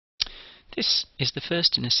This is the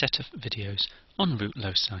first in a set of videos on root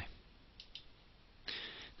loci.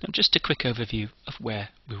 Now just a quick overview of where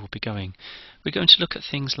we will be going. We're going to look at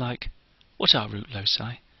things like what are root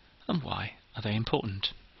loci and why are they important,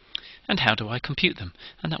 and how do I compute them,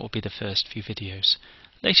 and that will be the first few videos.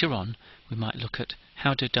 Later on we might look at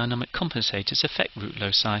how do dynamic compensators affect root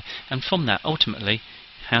loci, and from that ultimately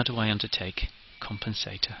how do I undertake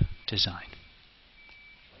compensator design.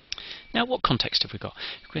 Now what context have we got?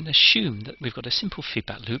 We're going to assume that we've got a simple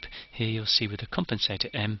feedback loop. Here you'll see with a compensator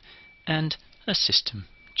M and a system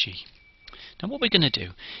G. Now what we're going to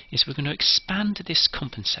do is we're going to expand this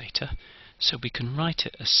compensator so we can write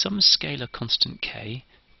it as some scalar constant k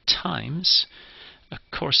times a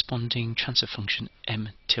corresponding transfer function m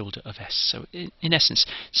tilde of s. So in essence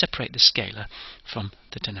separate the scalar from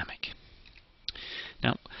the dynamic.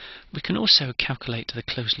 Now we can also calculate the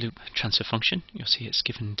closed loop transfer function. You'll see it's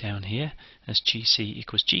given down here as gc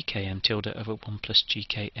equals gkm tilde over 1 plus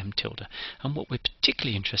gkm tilde. And what we're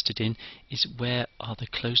particularly interested in is where are the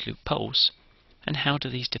closed loop poles and how do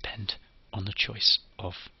these depend on the choice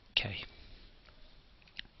of k.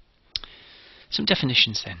 Some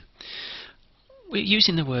definitions then. We're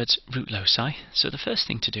using the words root loci, so the first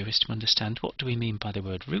thing to do is to understand what do we mean by the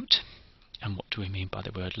word root and what do we mean by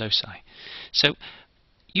the word loci. So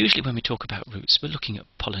usually when we talk about roots we're looking at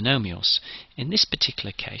polynomials. In this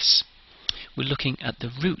particular case we're looking at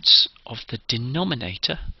the roots of the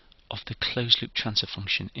denominator of the closed loop transfer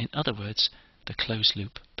function, in other words the closed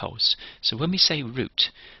loop poles. So when we say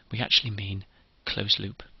root we actually mean closed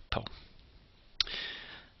loop pole.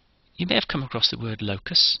 You may have come across the word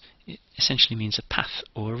locus. It essentially means a path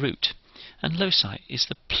or a route, and loci is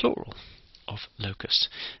the plural of locus.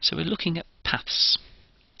 So we're looking at paths.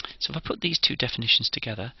 So if I put these two definitions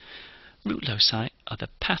together, root loci are the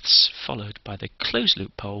paths followed by the closed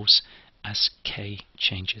loop poles as k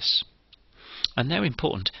changes. And they're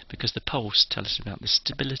important because the poles tell us about the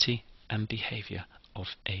stability and behaviour of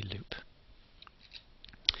a loop.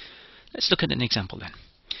 Let's look at an example then.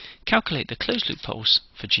 Calculate the closed loop poles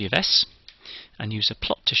for g of s and use a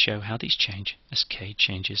plot to show how these change as k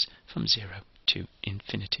changes from 0 to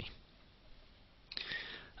infinity.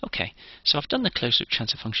 Okay, so I've done the closed loop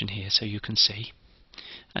transfer function here so you can see,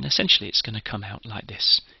 and essentially it's going to come out like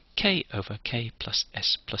this: k over k plus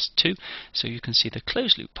s plus 2. So you can see the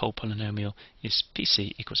closed loop pole polynomial is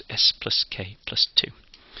pc equals s plus k plus 2.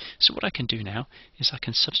 So what I can do now is I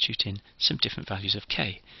can substitute in some different values of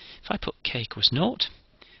k. If I put k equals 0,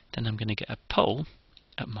 then I'm going to get a pole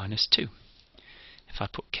at minus 2. If I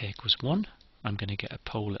put k equals 1, I'm going to get a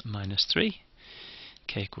pole at minus 3.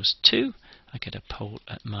 K equals 2, I get a pole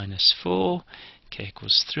at minus 4. K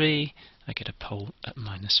equals 3, I get a pole at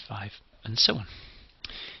minus 5, and so on.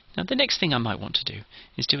 Now the next thing I might want to do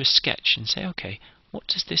is do a sketch and say, okay, what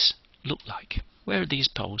does this look like? Where are these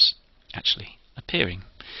poles actually appearing?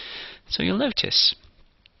 So you'll notice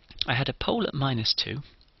I had a pole at minus 2,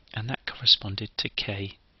 and that corresponded to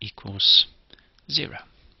k equals 0.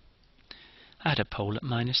 I had a pole at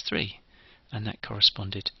minus 3, and that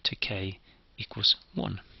corresponded to k equals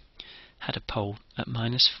 1. Had a pole at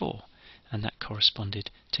minus 4, and that corresponded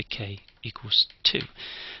to k equals 2.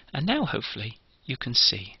 And now hopefully you can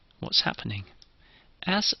see what's happening.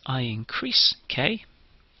 As I increase k,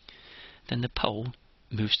 then the pole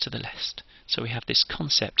moves to the left. So we have this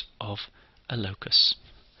concept of a locus.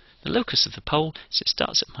 The locus of the pole, so it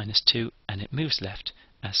starts at minus 2 and it moves left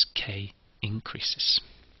as k increases.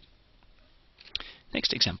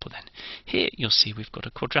 Next example then. Here you'll see we've got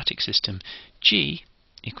a quadratic system. G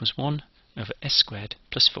equals 1 over s squared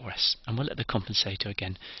plus 4s, and we'll let the compensator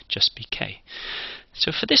again just be k.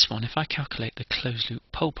 So for this one, if I calculate the closed loop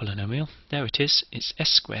pole polynomial, there it is, it's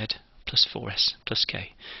s squared plus 4s plus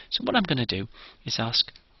k. So what I'm going to do is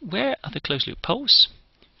ask, where are the closed loop poles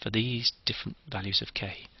for these different values of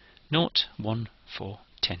k? 0, 1, 4,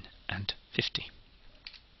 10 and 50.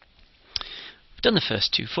 I've done the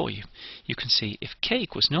first two for you. You can see if k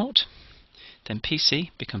equals 0, then pc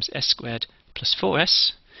becomes s squared plus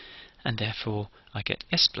 4s, and therefore I get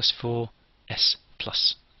s plus 4, s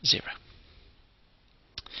plus 0.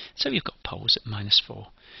 So you've got poles at minus 4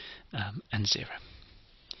 and 0.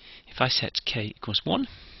 If I set k equals 1,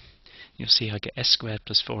 you'll see I get s squared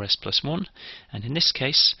plus 4s plus 1, and in this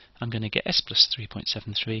case I'm going to get s plus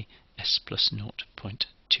 3.73, s plus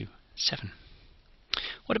 0.27.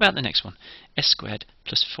 What about the next one? S squared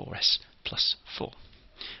plus 4s plus 4.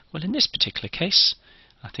 Well, in this particular case,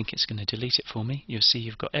 I think it's going to delete it for me. You'll see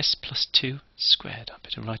you've got s plus 2 squared. I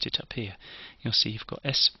better write it up here. You'll see you've got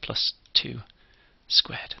s plus 2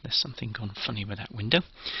 squared. There's something gone funny with that window.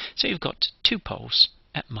 So you've got two poles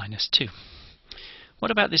at minus 2. What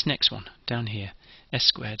about this next one down here? S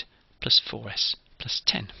squared plus 4s plus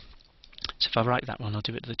 10. So if I write that one, I'll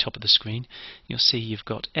do it at the top of the screen. You'll see you've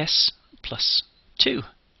got s plus 2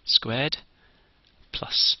 squared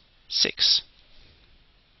plus 6.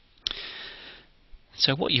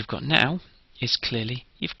 So what you've got now is clearly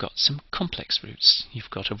you've got some complex roots. You've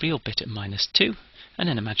got a real bit at minus 2 and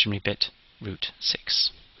an imaginary bit root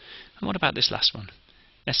 6. And what about this last one?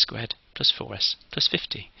 S squared plus 4s plus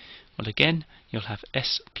 50. Well, again, you'll have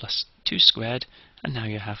s plus 2 squared, and now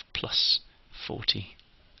you have plus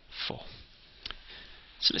 44.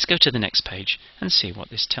 So let's go to the next page and see what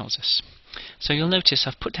this tells us. So you'll notice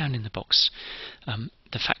I've put down in the box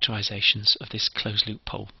the factorizations of this closed-loop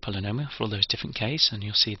pole polynomial for all those different k's, and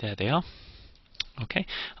you'll see there they are. Okay,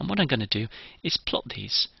 and what I'm going to do is plot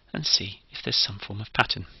these and see if there's some form of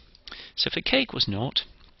pattern. So for k equals 0,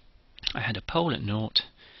 I had a pole at 0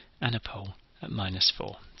 and a pole at minus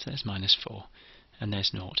 4. So there's minus 4 and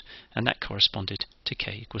there's 0, and that corresponded to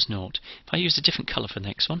k equals 0. If I use a different colour for the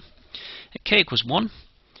next one, at k equals 1,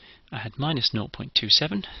 I had minus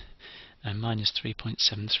 0.27 and minus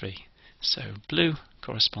 3.73. So blue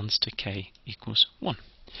corresponds to k equals 1.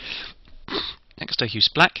 Next I use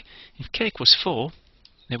black. If k equals 4,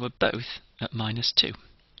 they were both at minus 2.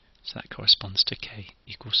 So that corresponds to k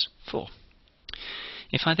equals 4.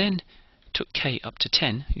 If I then took k up to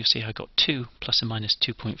 10, you'll see I got 2 plus or minus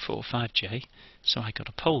 2.45j. So I got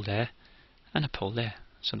a pole there and a pole there.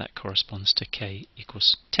 So that corresponds to k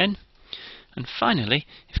equals 10. And finally,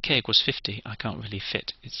 if k equals 50, I can't really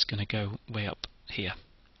fit. It's going to go way up here.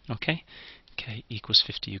 Okay? K equals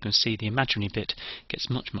 50. You can see the imaginary bit gets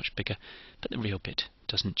much, much bigger, but the real bit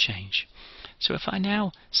doesn't change. So if I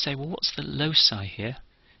now say, well, what's the loci here?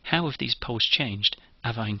 How have these poles changed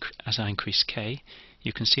as I increase k?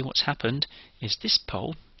 You can see what's happened is this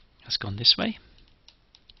pole has gone this way.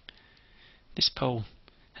 This pole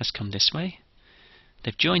has come this way.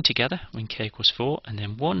 They've joined together when k equals 4, and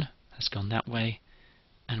then one has gone that way,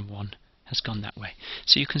 and one has gone that way.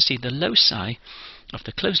 So you can see the loci of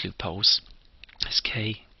the closed loop poles as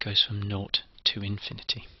k goes from 0 to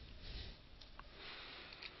infinity.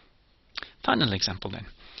 Final example then.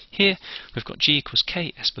 Here we've got g equals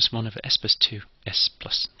k s plus 1 over s plus 2 s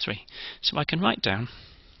plus 3. So I can write down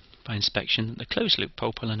by inspection that the closed loop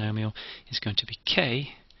pole polynomial is going to be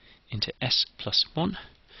k into s plus 1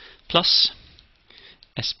 plus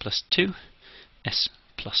s plus 2 s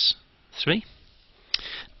plus 3.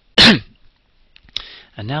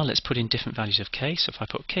 And now let's put in different values of k. So if I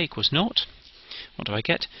put k equals 0, what do I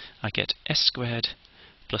get? I get s squared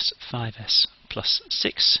plus 5s plus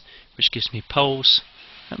 6, which gives me poles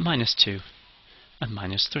at minus 2 and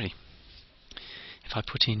minus 3. If I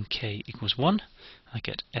put in k equals 1, I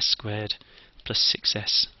get s squared plus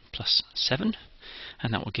 6s plus 7,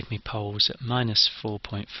 and that will give me poles at minus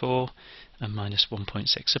 4.4 and minus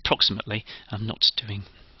 1.6. Approximately, I'm not doing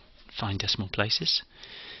fine decimal places.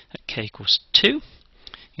 At k equals 2,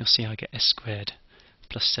 you'll see I get s squared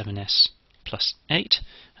plus 7s plus 8,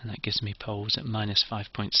 and that gives me poles at minus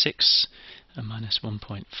 5.6 and minus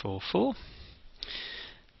 1.44.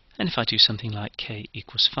 And if I do something like k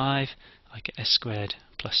equals 5, I get s squared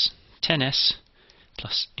plus 10s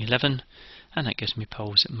plus 11, and that gives me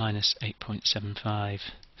poles at minus 8.75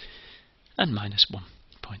 and minus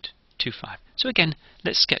 1.25. So again,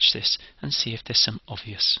 let's sketch this and see if there's some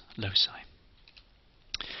obvious loci.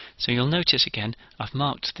 So you'll notice again, I've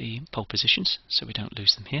marked the pole positions so we don't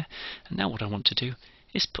lose them here, and now what I want to do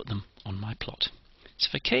is put them on my plot. So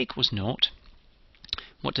for k equals 0,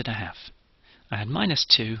 what did I have? I had minus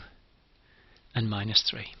 2 and minus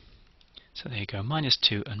 3. So there you go, minus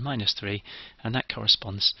 2 and minus 3, and that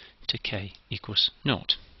corresponds to k equals 0.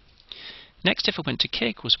 Next, if I went to k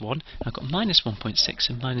equals 1, I've got minus 1.6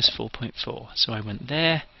 and minus 4.4. So I went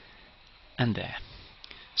there and there.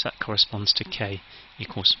 So that corresponds to k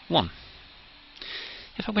equals 1.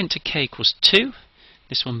 If I went to k equals 2,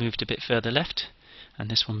 this one moved a bit further left, and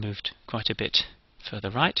this one moved quite a bit further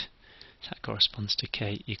right. So that corresponds to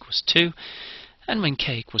k equals 2. And when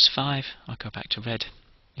k equals 5, I'll go back to red.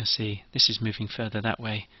 You'll see this is moving further that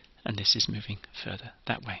way, and this is moving further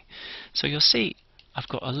that way. So you'll see I've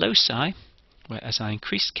got a loci where as I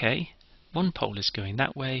increase k, one pole is going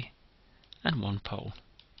that way, and one pole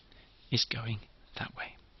is going that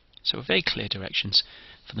way. So very clear directions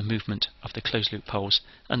for the movement of the closed loop poles,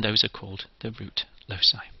 and those are called the root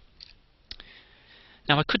loci.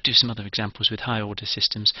 Now I could do some other examples with higher order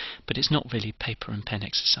systems, but it's not really paper and pen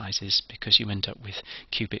exercises because you end up with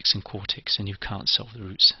cubics and quartics and you can't solve the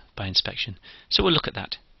roots by inspection. So we'll look at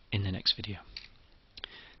that in the next video.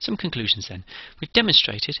 Some conclusions then. We've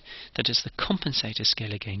demonstrated that as the compensator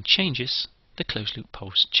scalar gain changes, the closed loop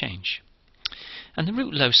poles change. And the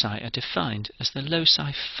root loci are defined as the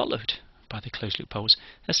loci followed by the closed loop poles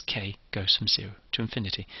as k goes from 0 to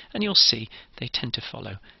infinity. And you'll see they tend to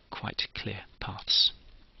follow quite clear paths.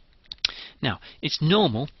 Now, it's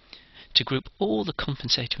normal to group all the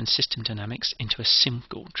compensator and system dynamics into a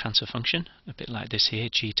single transfer function, a bit like this here,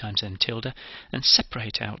 g times n tilde, and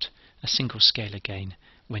separate out a single scalar gain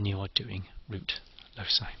when you are doing root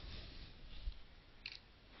loci.